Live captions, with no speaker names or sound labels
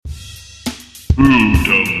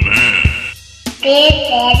Buddha Man. Big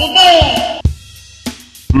Daddy Dan.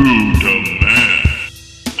 Buddha Man.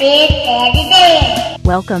 Big Daddy Dan.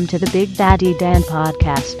 Welcome to the Big Daddy Dan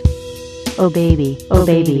podcast. Oh baby, oh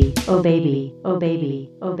baby, oh baby, oh baby,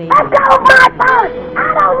 oh baby. Let's go my first.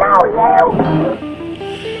 I don't know you.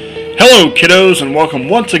 Hello, kiddos, and welcome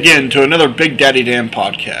once again to another Big Daddy Dan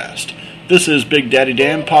podcast. This is Big Daddy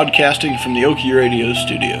Dan podcasting from the Okie Radio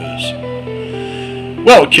Studios.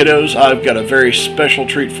 Well, kiddos, I've got a very special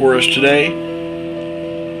treat for us today.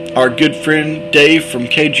 Our good friend Dave from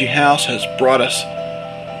KG House has brought us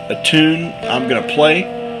a tune I'm going to play.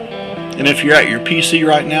 And if you're at your PC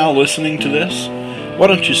right now listening to this, why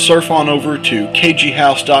don't you surf on over to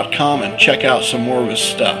kghouse.com and check out some more of his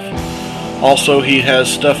stuff. Also, he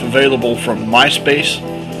has stuff available from MySpace,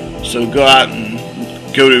 so go out and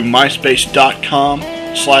go to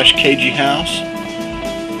myspace.com/kghouse,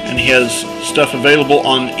 and he has stuff available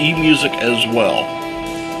on eMusic as well.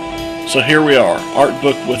 So here we are, Art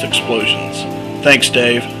Book with Explosions. Thanks,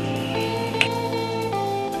 Dave.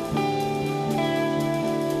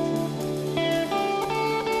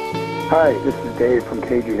 Hi, this is Dave from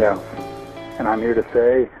KG House, and I'm here to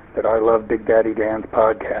say that I love Big Daddy Dan's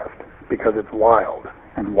podcast because it's wild,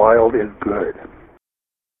 and wild is good.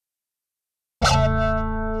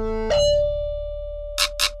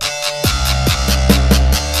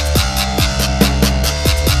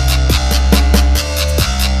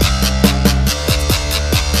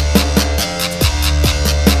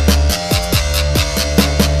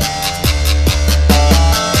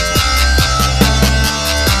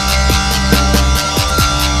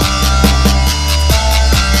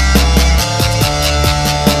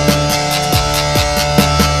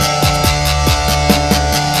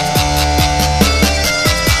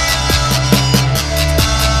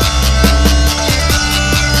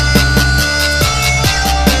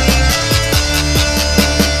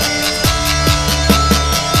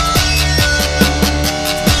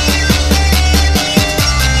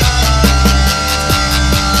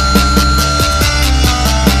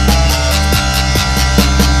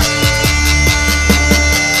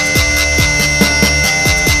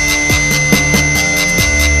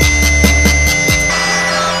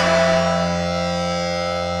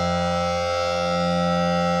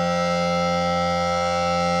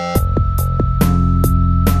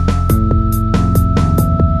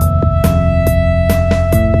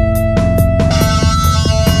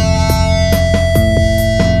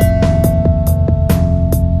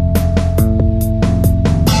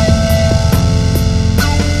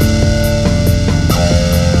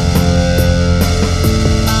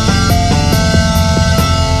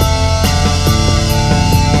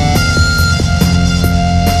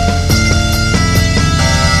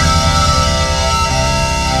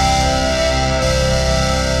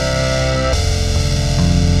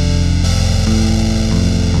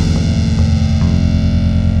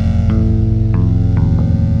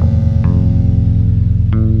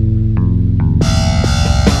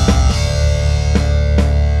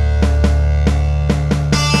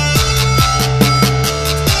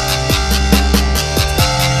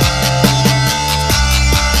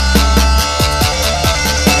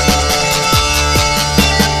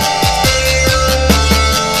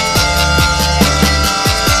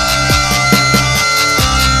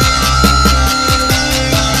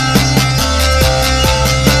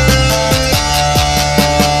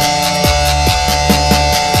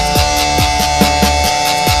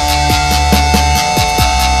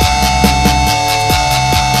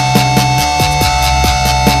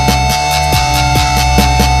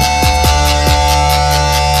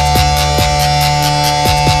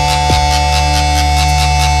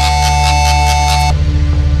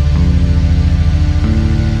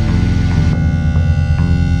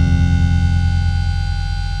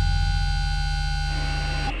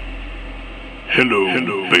 Hello,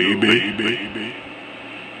 baby.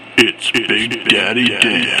 It's Big Daddy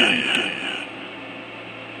Dan.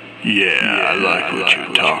 Yeah, I like what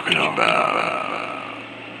you're talking about.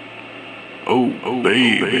 Oh,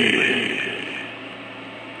 baby.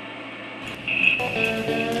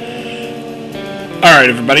 Alright,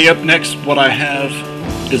 everybody, up next, what I have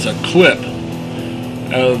is a clip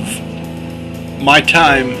of my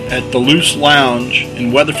time at the Loose Lounge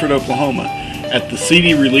in Weatherford, Oklahoma, at the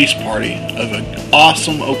CD release party of an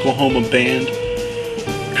awesome Oklahoma band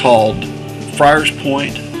called Friars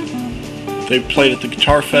Point. They played at the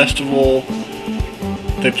Guitar Festival.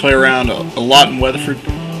 They play around a lot in Weatherford.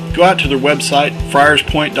 Go out to their website,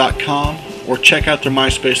 friarspoint.com, or check out their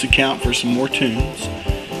MySpace account for some more tunes.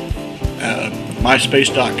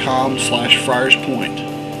 myspace.com/friarspoint.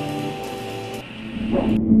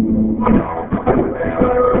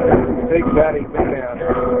 Big Daddy Dan,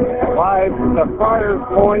 live from the Friars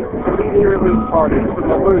Point Media Release Party from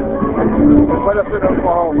the booth in Weatherford,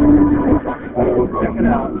 Oklahoma. Check it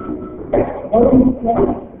out.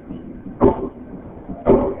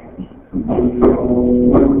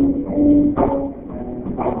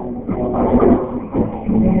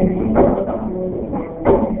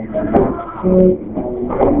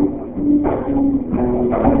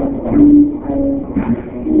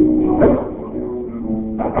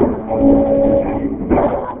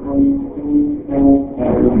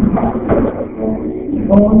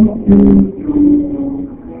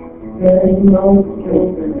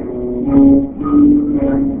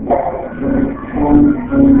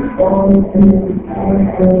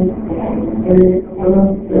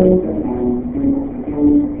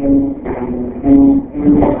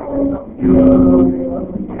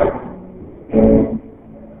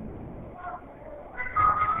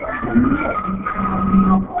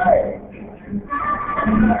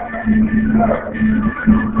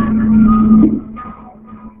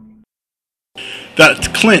 That's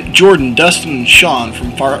Clint, Jordan, Dustin, and Sean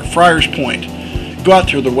from Friars Point. Go out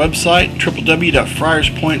to their website,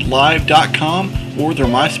 www.frierspointlive.com, or their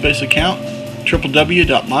MySpace account,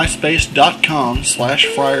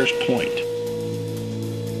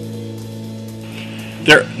 www.myspace.com/frierspoint.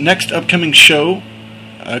 Their next upcoming show,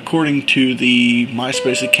 according to the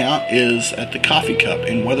MySpace account, is at the Coffee Cup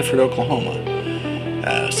in Weatherford,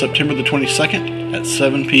 Oklahoma, September the 22nd at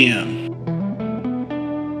 7 p.m.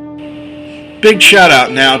 Big shout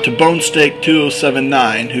out now to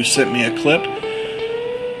BoneSteak2079 who sent me a clip.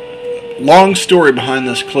 Long story behind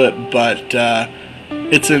this clip, but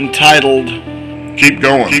it's entitled Keep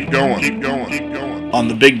going, keep going, keep going, keep going. On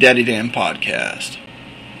the Big Daddy Dan podcast.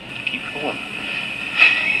 Keep going.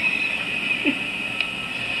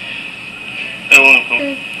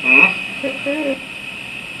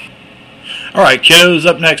 Alright, kiddos,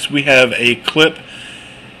 up next we have a clip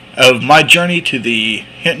of my journey to the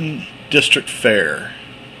Hinton District Fair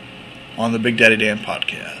on the Big Daddy Dan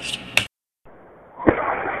podcast.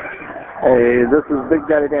 Hey, this is Big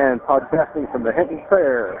Daddy Dan podcasting from the Hinton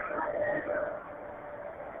Fair.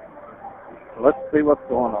 Let's see what's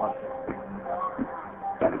going on.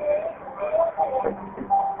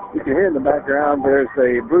 You can hear in the background there's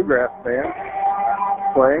a bluegrass band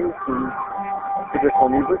playing some traditional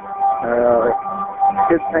music.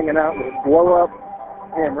 Kids hanging out with blow-up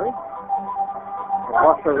hammers.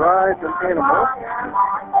 Lots of rides and animals.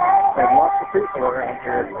 And lots of people around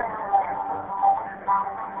here.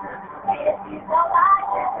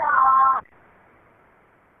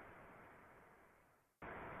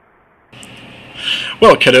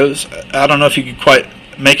 Well, kiddos, I don't know if you could quite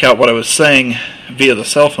make out what I was saying via the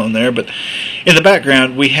cell phone there, but in the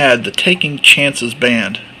background we had the Taking Chances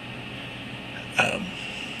band.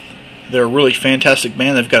 They're a really fantastic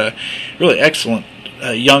band. They've got a really excellent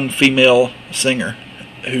young female singer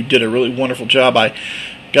who did a really wonderful job. I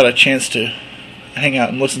got a chance to hang out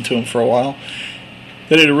and listen to them for a while.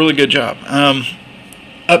 They did a really good job.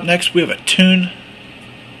 Up next we have a tune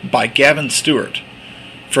by Gavin Stewart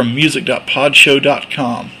from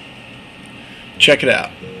music.podshow.com. Check it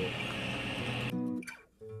out.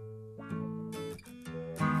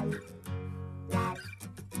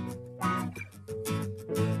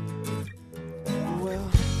 Well,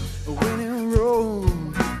 when in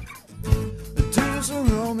Rome, do some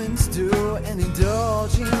Romans do and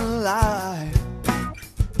indulge in life.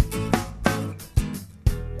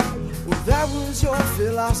 Well, that was your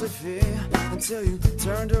philosophy until you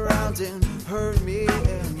turned around and hurt me,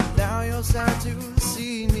 and now you're sad to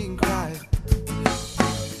see me cry.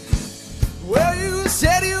 Well, you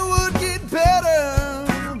said you would get better,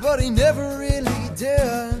 but he never really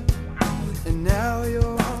did, and now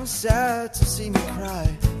you're sad to see me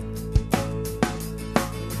cry.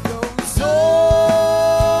 It goes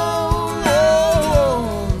on,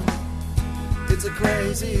 it's a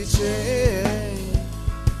crazy chain.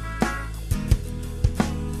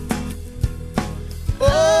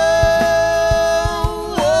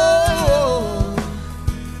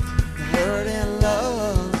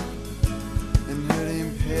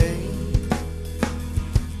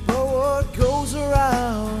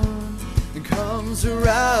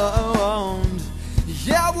 Around,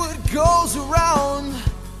 yeah, what goes around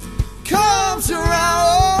comes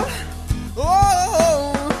around.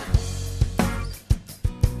 Oh,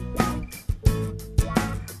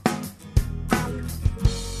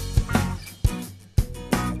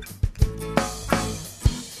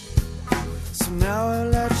 so now I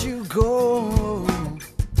let you go,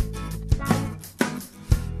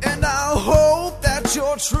 and I hope that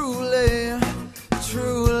you're truly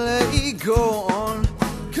go on,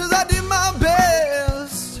 'cause I did my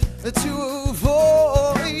best to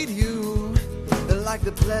avoid you like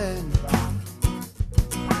the plague.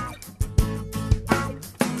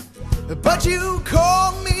 But you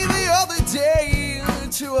called me the other day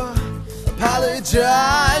to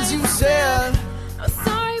apologize. You said, I'm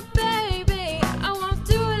sorry, baby, I won't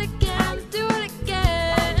do it again.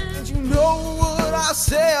 And you know what I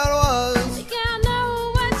said was, yeah, I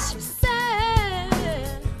know what you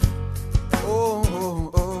said.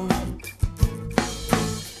 Oh.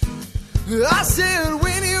 I said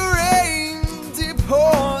when it rains, it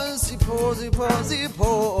pours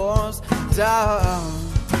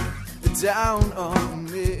down on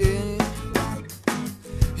me.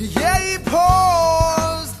 Yeah, it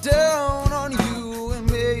pours down on you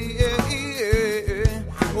and me.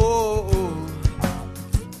 Oh,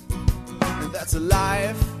 and that's a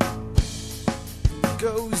life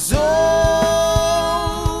goes on.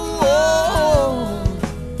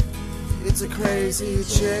 It's a crazy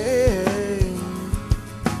chain.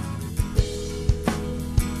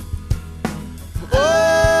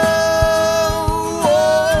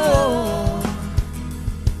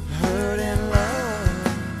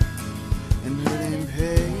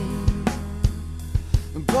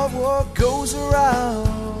 What goes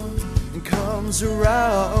around and comes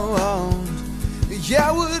around.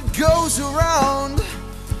 Yeah, what goes around,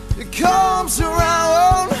 it comes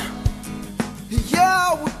around.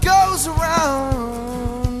 Yeah, what goes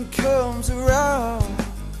around, comes around.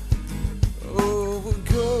 Oh, what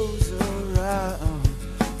goes around,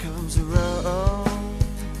 comes around.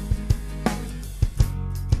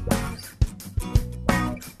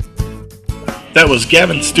 That was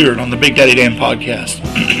Gavin Stewart on the Big Daddy Dan podcast.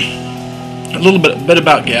 A little bit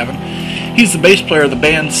about Gavin. He's the bass player of the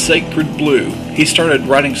band Sacred Blue. He started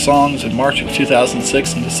writing songs in March of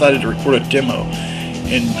 2006 and decided to record a demo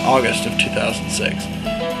in August of 2006.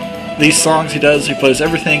 These songs he plays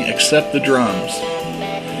everything except the drums.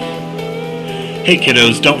 Hey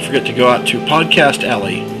kiddos, don't forget to go out to Podcast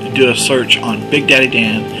Alley and do a search on Big Daddy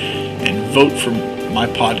Dan and vote for my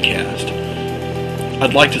podcast.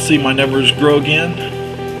 I'd like to see my numbers grow again.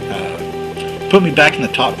 Put me back in the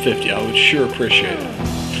top 50. I would sure appreciate it.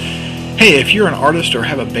 Hey, if you're an artist or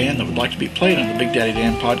have a band that would like to be played on the Big Daddy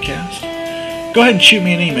Dan podcast, go ahead and shoot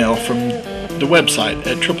me an email from the website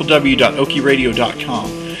at www.okieradio.com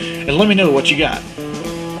and let me know what you got.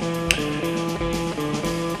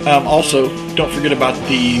 Also, don't forget about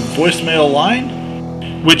the voicemail line,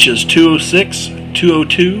 which is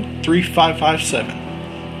 206-202-3557.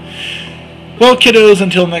 Well, kiddos,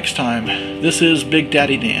 until next time, this is Big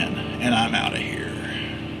Daddy Dan, and I'm out of here.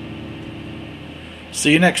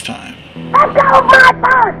 See you next time. Let's go, my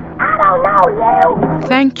boss! I don't know you!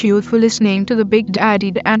 Thank you for listening to the Big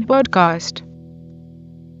Daddy Dan podcast.